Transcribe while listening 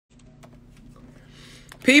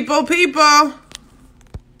People.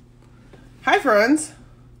 Hi, friends.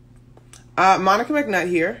 Monica McNutt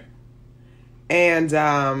here. And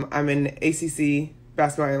I'm an ACC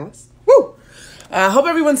basketball analyst. Woo! Hope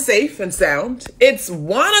everyone's safe and sound. It's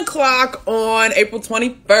 1 o'clock on April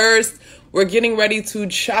 21st. We're getting ready to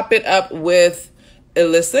chop it up with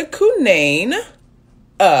Elissa Cunane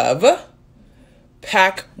of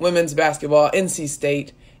Pac Women's Basketball, NC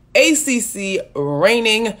State, ACC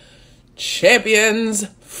reigning champions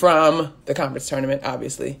from the conference tournament,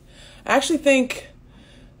 obviously. I actually think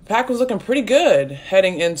Pac was looking pretty good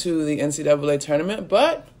heading into the NCAA tournament,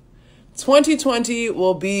 but 2020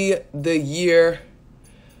 will be the year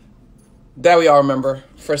that we all remember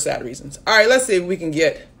for sad reasons. All right, let's see if we can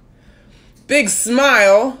get Big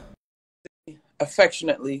Smile,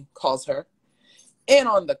 affectionately calls her, in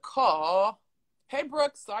on the call. Hey,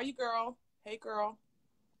 Brooke, saw you, girl. Hey, girl.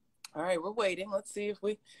 All right, we're waiting. Let's see if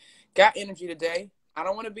we got energy today. I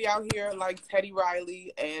don't want to be out here like Teddy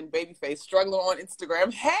Riley and Babyface struggling on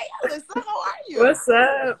Instagram. Hey, Elissa, how are you? What's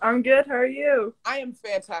up? I'm good. How are you? I am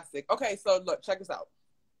fantastic. Okay, so look, check this out.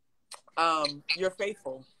 Your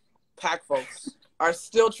faithful Pac folks are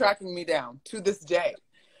still tracking me down to this day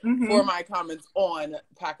for my comments on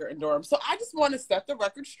Packer and Durham. So I just want to set the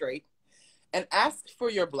record straight and ask for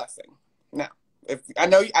your blessing. Now, if I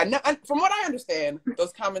know, from what I understand,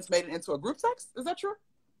 those comments made it into a group text. Is that true?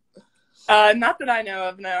 Not that I know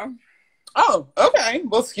of, no. Oh, okay.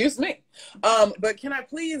 Well, excuse me. But can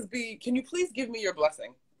you please give me your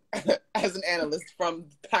blessing as an analyst from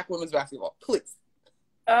Pac Women's Basketball, please?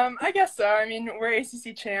 I guess so. I mean, we're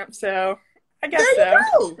ACC champs, so I guess there you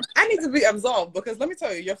so. go. I need to be absolved because let me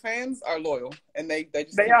tell you, your fans are loyal and they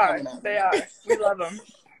just they keep are. coming at me. They are. We love them.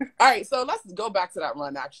 All right, so let's go back to that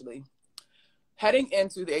run, actually. Heading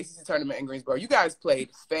into the ACC tournament in Greensboro, you guys played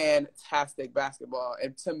fantastic basketball.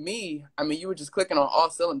 And to me, I mean, you were just clicking on all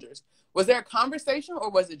cylinders. Was there a conversation or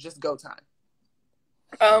was it just go time?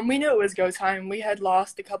 We knew it was go time. We had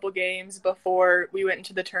lost a couple games before we went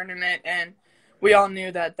into the tournament, and we all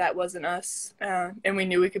knew that that wasn't us. And we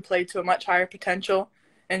knew we could play to a much higher potential.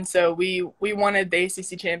 And so we wanted the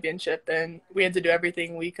ACC championship, and we had to do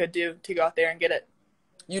everything we could do to go out there and get it.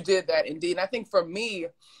 You did that, indeed. And I think for me,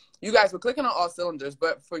 you guys were clicking on all cylinders,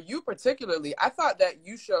 but for you particularly, I thought that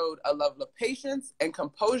you showed a level of patience and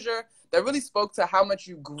composure that really spoke to how much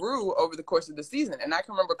you grew over the course of the season. And I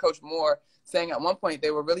can remember Coach Moore saying at one point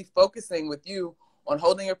they were really focusing with you on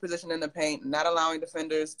holding your position in the paint, not allowing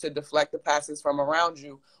defenders to deflect the passes from around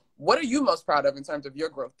you. What are you most proud of in terms of your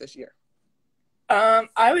growth this year?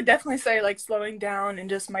 I would definitely say like slowing down and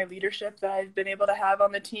just my leadership that I've been able to have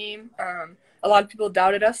on the team. A lot of people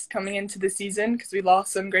doubted us coming into the season because we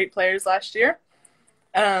lost some great players last year.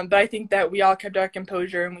 But I think that we all kept our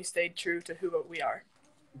composure and we stayed true to who we are.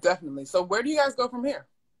 Definitely. So where do you guys go from here?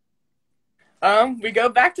 We go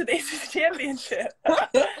back to the ACC championship.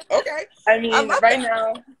 Okay. I mean, right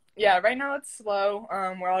now it's slow.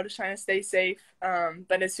 We're all just trying to stay safe.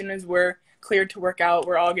 But as soon as we're cleared to work out,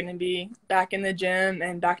 we're all going to be back in the gym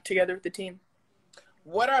and back together with the team.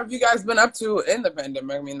 What have you guys been up to in the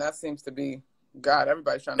pandemic? I mean, that seems to be, God,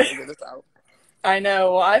 everybody's trying to figure this out. I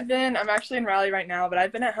know. Well, I'm actually in Raleigh right now, but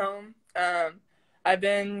I've been at home. I've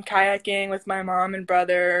been kayaking with my mom and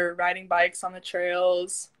brother, riding bikes on the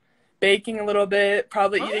trails, baking a little bit,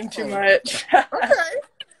 probably eating too much. Okay.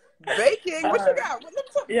 Baking? What you got?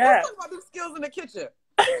 Let's talk about the skills in the kitchen.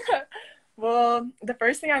 Well, the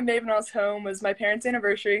first thing I made when I was home was my parents'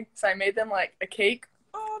 anniversary. So I made them like a cake.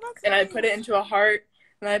 Oh, that's and nice. I put it into a heart,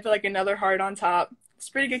 and I put like another heart on top. It's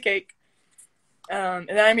a pretty good cake. And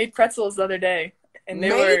then I made pretzels the other day, and they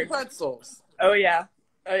were pretzels. Oh yeah.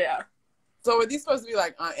 So were these supposed to be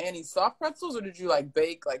like Aunt Annie's soft pretzels, or did you like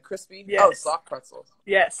bake like crispy? Yes. Oh, soft pretzels.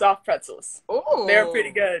 Yeah, soft pretzels. Oh, they're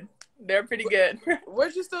pretty good.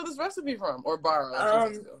 Where'd you steal this recipe from, or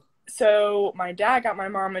borrow? So my dad got my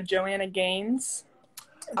mom a Joanna Gaines.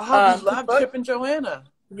 Oh, you love Chip and Joanna.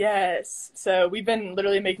 Yes. So we've been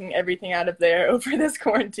literally making everything out of there over this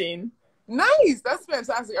quarantine. Nice. That's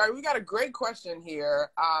fantastic. All right, we got a great question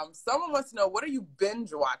here. Someone wants to know, what are you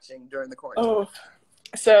binge watching during the quarantine? Oh,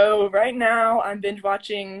 so right now I'm binge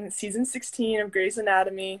watching season 16 of Grey's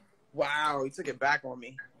Anatomy. Wow, you took it back on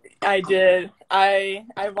me. I did. I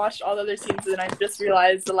watched all the other seasons, and I just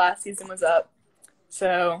realized the last season was up.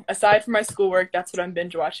 So aside from my schoolwork, that's what I'm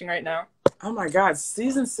binge watching right now. Oh my God,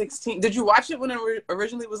 season 16. Did you watch it when it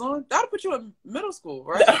originally was on? That would put you in middle school,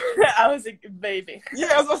 right? No, I was a baby.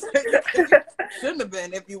 Yeah, I was going to say, shouldn't have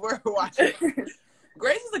been if you were watching.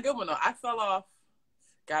 Grace is a good one, though. I fell off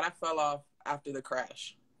after the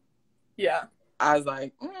crash. Yeah. I was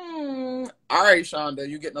like, all right, Shonda,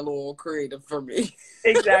 you're getting a little creative for me.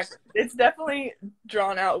 Exactly. It's definitely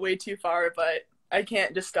drawn out way too far, but I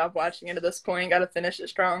can't just stop watching it at this point. Got to finish it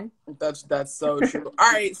strong. That's so true.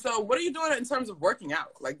 All right, so what are you doing in terms of working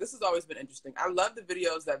out? Like, this has always been interesting. I love the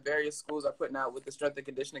videos that various schools are putting out with the strength and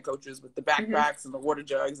conditioning coaches with the backpacks and the water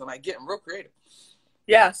jugs and like getting real creative.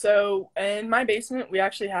 Yeah, so in my basement, we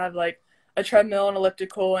actually have like a treadmill, an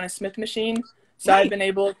elliptical, and a Smith machine. So Nice. I've been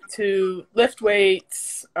able to lift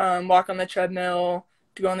weights, walk on the treadmill,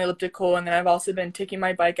 to go on the elliptical, and then I've also been taking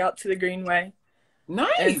my bike out to the greenway. Nice.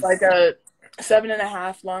 And it's like a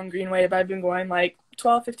 7.5 long greenway. I've been going like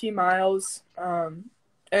 12, 15 miles. And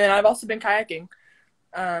then I've also been kayaking.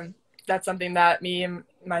 That's something that me and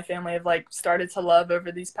my family have like started to love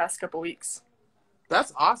over these past couple weeks.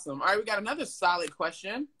 That's awesome. All right, we got another solid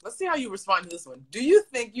question. Let's see how you respond to this one. Do you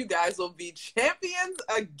think you guys will be champions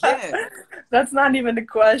again? That's not even a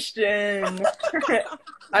question.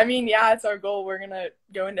 I mean, yeah, it's our goal. We're going to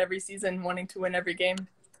go into every season wanting to win every game.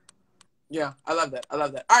 Yeah, I love that. All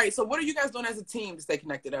right, so what are you guys doing as a team to stay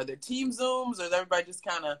connected? Are there team Zooms or is everybody just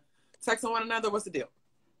kind of texting one another? What's the deal?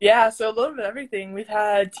 Yeah, so a little bit of everything. We've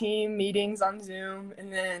had team meetings on Zoom,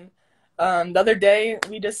 and then the other day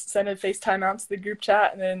we just sent a FaceTime out to the group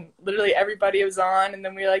chat, and then literally everybody was on, and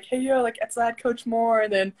then we were like, hey, yo, like, let's add Coach Moore,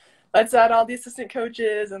 and then let's add all the assistant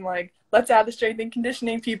coaches, and like, let's add the strength and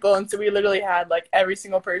conditioning people. And so we literally had like every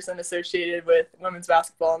single person associated with women's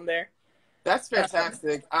basketball in there. That's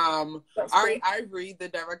fantastic. All That's right, cool. Ivory, the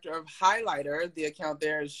director of Highlighter, the account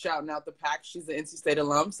there is shouting out the pack. She's an NC State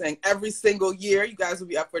alum, saying every single year you guys will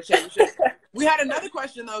be up for a championship. We had another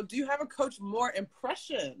question, though. Do you have a Coach Moore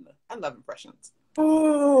impression? I love impressions.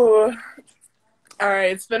 Ooh. All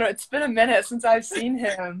right, it's been a minute since I've seen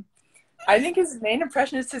him. I think his main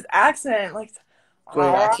impression is his accent. Like, Great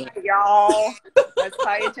all accent. right, y'all, let's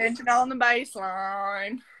pay attention on the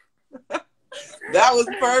baseline. That was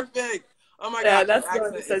perfect. Oh my Yeah, God, that's your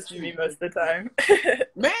what he accent says is to me cute. most of the time.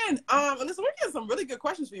 Man, Elissa, we're getting some really good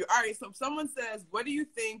questions for you. All right, so someone says, what do you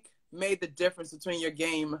think made the difference between your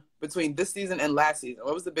game between this season and last season?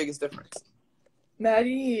 What was the biggest difference?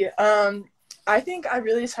 Maddie, I think I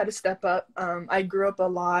really just had to step up. I grew up a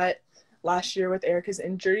lot last year with Erica's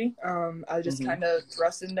injury. I just kind of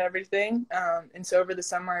thrust into everything. And so over the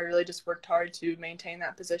summer, I really just worked hard to maintain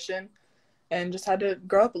that position and just had to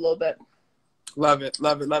grow up a little bit. Love it.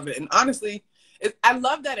 And honestly, I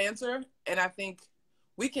love that answer. And I think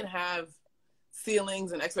we can have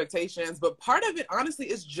ceilings and expectations, but part of it, honestly,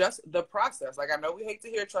 is just the process. Like, I know we hate to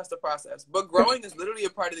hear trust the process, but growing is literally a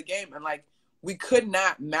part of the game. And like, we could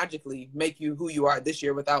not magically make you who you are this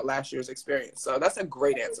year without last year's experience. So that's a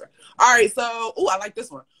great answer. All right. So, I like this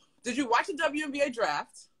one. Did you watch the WNBA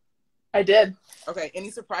draft? I did. Okay.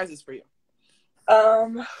 Any surprises for you?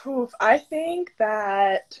 I think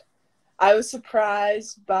that I was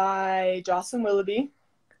surprised by Jocelyn Willoughby.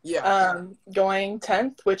 Yeah. Going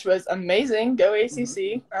 10th, which was amazing. Go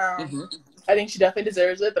ACC. I think she definitely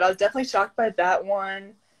deserves it, but I was definitely shocked by that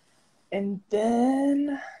one. And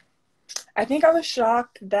then I think I was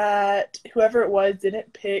shocked that whoever it was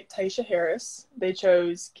didn't pick Taisha Harris. They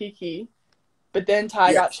chose Kiki, but then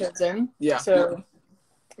Ty got chosen. Yeah. So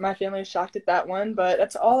my family was shocked at that one, but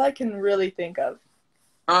that's all I can really think of.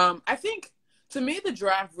 I think, to me, the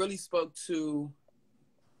draft really spoke to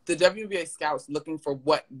the WNBA scouts looking for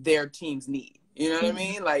what their teams need. You know what I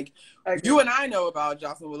mean? Like, you and I know about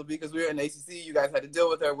Jocelyn Willoughby because we were in ACC. You guys had to deal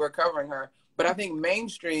with her. We're covering her. But I think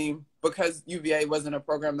mainstream, because UVA wasn't a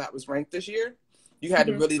program that was ranked this year, you had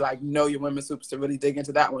to really, like, know your women's hoops to really dig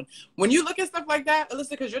into that one. When you look at stuff like that,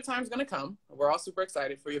 Elissa, because your time's going to come, we're all super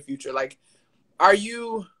excited for your future. Like, are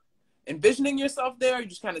you envisioning yourself there? Or are you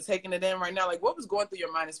just kind of taking it in right now? Like, what was going through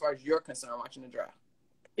your mind as far as you're concerned watching the draft?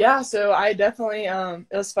 Yeah, so I definitely,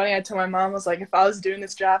 it was funny. I told my mom, I was like, if I was doing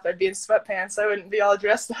this draft, I'd be in sweatpants. I wouldn't be all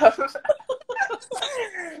dressed up.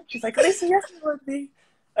 She's like, Lisa, yes, you would be.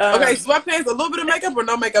 Okay, sweatpants, a little bit of makeup or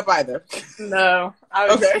no makeup either? No, I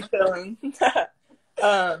was just chilling.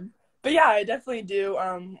 But yeah, I definitely do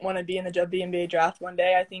want to be in the WNBA draft one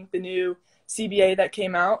day. I think the new CBA that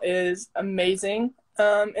came out is amazing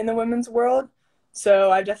in the women's world. So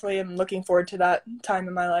I definitely am looking forward to that time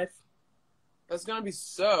in my life. That's going to be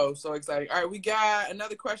so exciting. All right, we got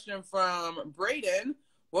another question from Brayden.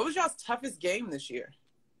 What was y'all's toughest game this year?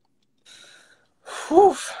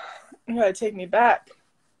 Whew. You gotta take me back.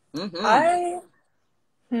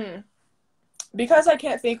 Because I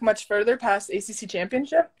can't think much further past ACC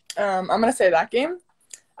championship, I'm going to say that game.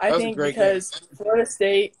 I think because Florida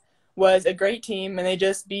State was a great team and they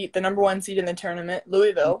just beat the #1 seed in the tournament,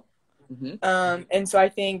 Louisville. And so I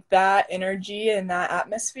think that energy and that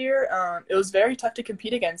atmosphere, it was very tough to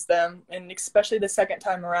compete against them, and especially the second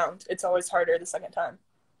time around. It's always harder the second time.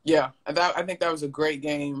 Yeah, I think that was a great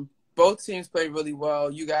game. Both teams played really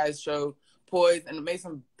well. You guys showed poise and made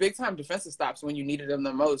some big-time defensive stops when you needed them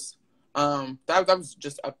the most. That was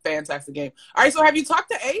just a fantastic game. All right, so have you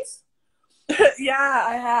talked to Ace? Yeah,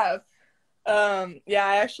 I have.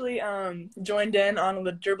 I actually joined in on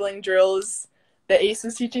the dribbling drills that Ace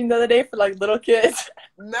was teaching the other day for like little kids.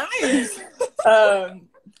 Nice.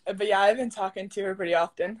 But yeah, I've been talking to her pretty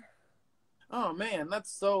often. Oh man,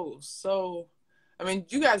 that's so. I mean,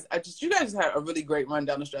 you guys just had a really great run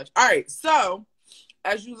down the stretch. All right, so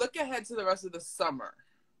as you look ahead to the rest of the summer,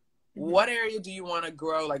 what area do you want to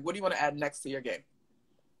grow? Like, what do you want to add next to your game?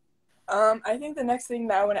 I think the next thing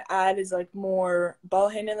that I want to add is like more ball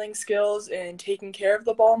handling skills and taking care of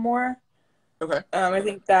the ball more. Okay. I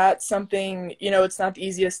think that's something, it's not the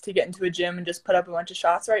easiest to get into a gym and just put up a bunch of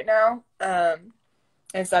shots right now. And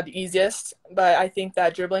it's not the easiest, but I think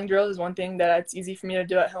that dribbling drills is one thing that it's easy for me to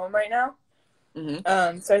do at home right now.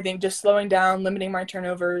 So I think just slowing down, limiting my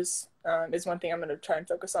turnovers is one thing I'm going to try and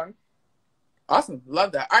focus on. Awesome.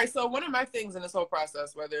 Love that. All right. So one of my things in this whole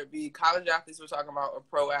process, whether it be college athletes we're talking about or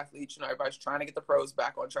pro athletes, everybody's trying to get the pros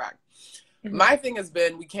back on track. My thing has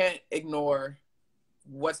been, we can't ignore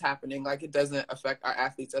what's happening. Like, it doesn't affect our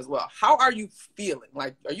athletes as well. How are you feeling?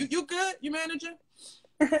 Like, are you good? You managing?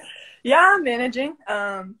 Yeah, I'm managing.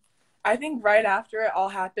 I think right after it all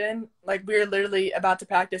happened, like, we were literally about to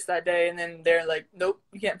practice that day, and then they're like, nope,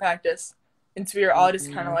 you can't practice. And so we were all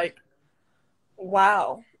just kind of like,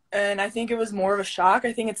 wow. And I think it was more of a shock.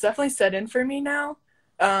 I think it's definitely set in for me now.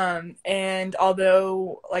 And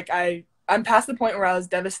although, like, I'm past the point where I was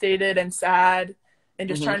devastated and sad and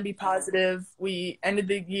just trying to be positive, we ended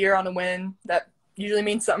the year on a win. That usually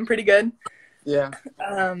means something pretty good. Yeah.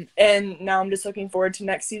 And now I'm just looking forward to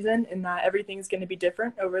next season, and that everything's going to be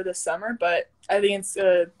different over the summer. But I think it's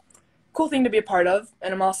a cool thing to be a part of.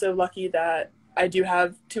 And I'm also lucky that I do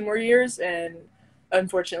have 2 more years, and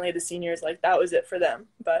unfortunately the seniors, like, that was it for them.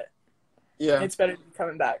 But yeah, it's better to be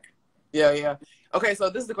coming back. Yeah. Okay, so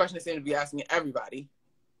this is the question they seem to be asking everybody.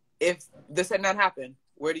 If this had not happened,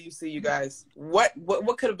 where do you see you guys? What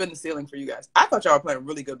could have been the ceiling for you guys? I thought y'all were playing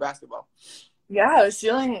really good basketball. Yeah, the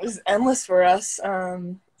ceiling was endless for us.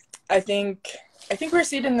 I think we're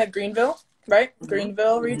seated in the Greenville, right?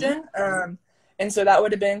 Greenville region. And so that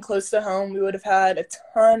would have been close to home. We would have had a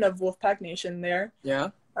ton of Wolfpack Nation there. Yeah.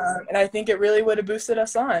 And I think it really would have boosted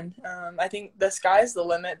us on. I think the sky's the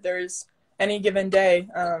limit. There's any given day,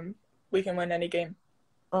 we can win any game.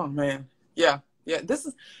 Oh man. Yeah. This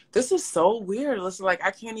is so weird. Listen, like,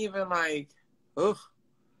 I can't even, like, ugh.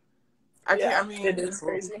 It is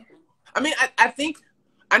crazy. I mean, I think,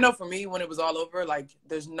 I know for me, when it was all over, like,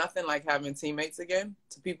 there's nothing like having teammates again,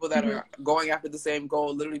 to people that are going after the same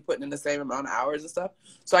goal, literally putting in the same amount of hours and stuff.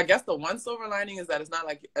 So I guess the one silver lining is that it's not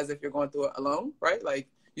like as if you're going through it alone, right? Like,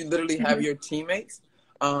 you literally have your teammates.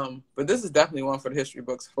 But this is definitely one for the history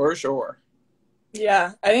books, for sure.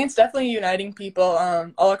 Yeah, I think it's definitely uniting people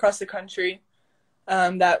all across the country,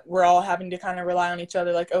 that we're all having to kind of rely on each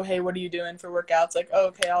other. Like, oh, hey, what are you doing for workouts? Like, oh,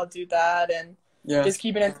 okay, I'll do that. And just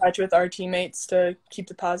keeping in touch with our teammates to keep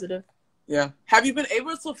the positive. Yeah. Have you been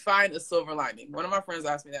able to find a silver lining? One of my friends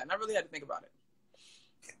asked me that, and I really had to think about it.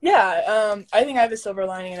 Yeah, I think I have a silver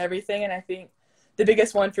lining in everything, and I think the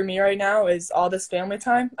biggest one for me right now is all this family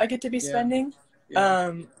time I get to be spending.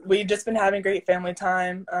 We've just been having great family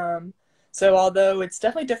time. So although it's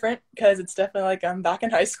definitely different, because it's definitely like I'm back in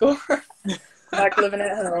high school, back living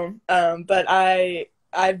at home. But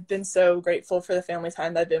I've been so grateful for the family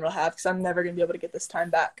time that I've been able to have, because I'm never going to be able to get this time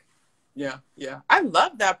back. Yeah. I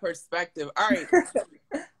love that perspective. All right.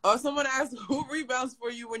 Someone asked, who rebounds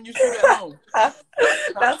for you when you shoot at home?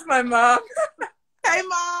 That's my mom. Hey,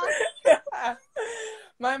 Mom.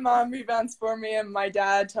 My mom rebounds for me, and my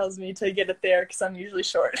dad tells me to get it there because I'm usually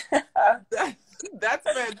short. That's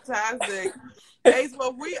fantastic. Ace,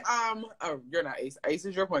 well, you're not Ace. Ace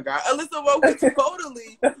is your point guard. Elissa, well, we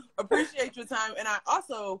totally appreciate your time. And I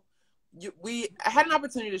also, we had an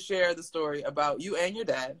opportunity to share the story about you and your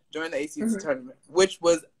dad during the ACC tournament, which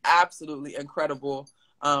was absolutely incredible.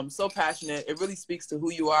 So passionate. It really speaks to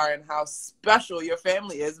who you are and how special your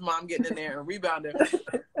family is, Mom getting in there and rebounding.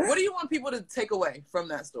 What do you want people to take away from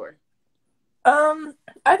that story?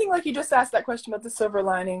 I think, like, you just asked that question about the silver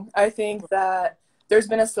lining. I think that there's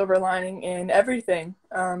been a silver lining in everything.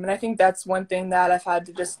 And I think that's one thing that I've had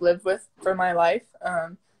to just live with for my life.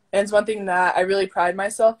 And it's one thing that I really pride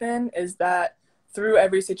myself in, is that through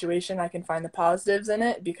every situation I can find the positives in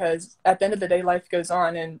it, because at the end of the day, life goes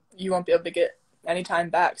on, and you won't be able to get any time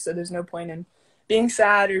back. So there's no point in being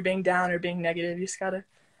sad or being down or being negative. You just gotta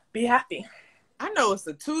be happy. I know it's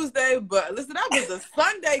a Tuesday, but listen, that was a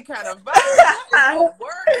Sunday kind of vibe. That is a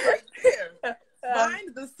word right there.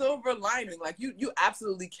 Find the silver lining. Like, you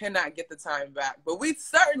absolutely cannot get the time back. But we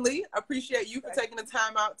certainly appreciate you for taking the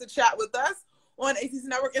time out to chat with us on ACC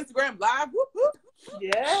Network Instagram Live. Whoop, whoop.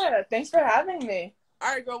 Yeah, thanks for having me.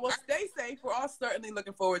 All right, girl. Well, stay safe. We're all certainly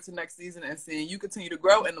looking forward to next season and seeing you continue to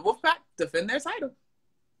grow and the Wolfpack defend their title.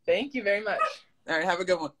 Thank you very much. All right, have a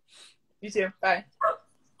good one. You too. Bye.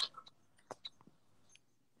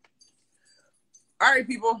 All right,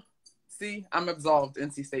 people. See, I'm absolved,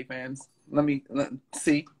 NC State fans. Let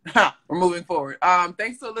see. We're moving forward.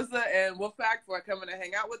 Thanks to Elissa and Wolfpack for coming to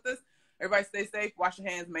hang out with us. Everybody stay safe, wash your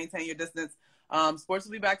hands, maintain your distance. Sports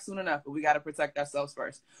will be back soon enough, but we got to protect ourselves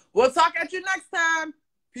first. We'll talk at you next time.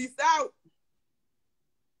 Peace out.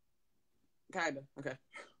 Kinda. Okay.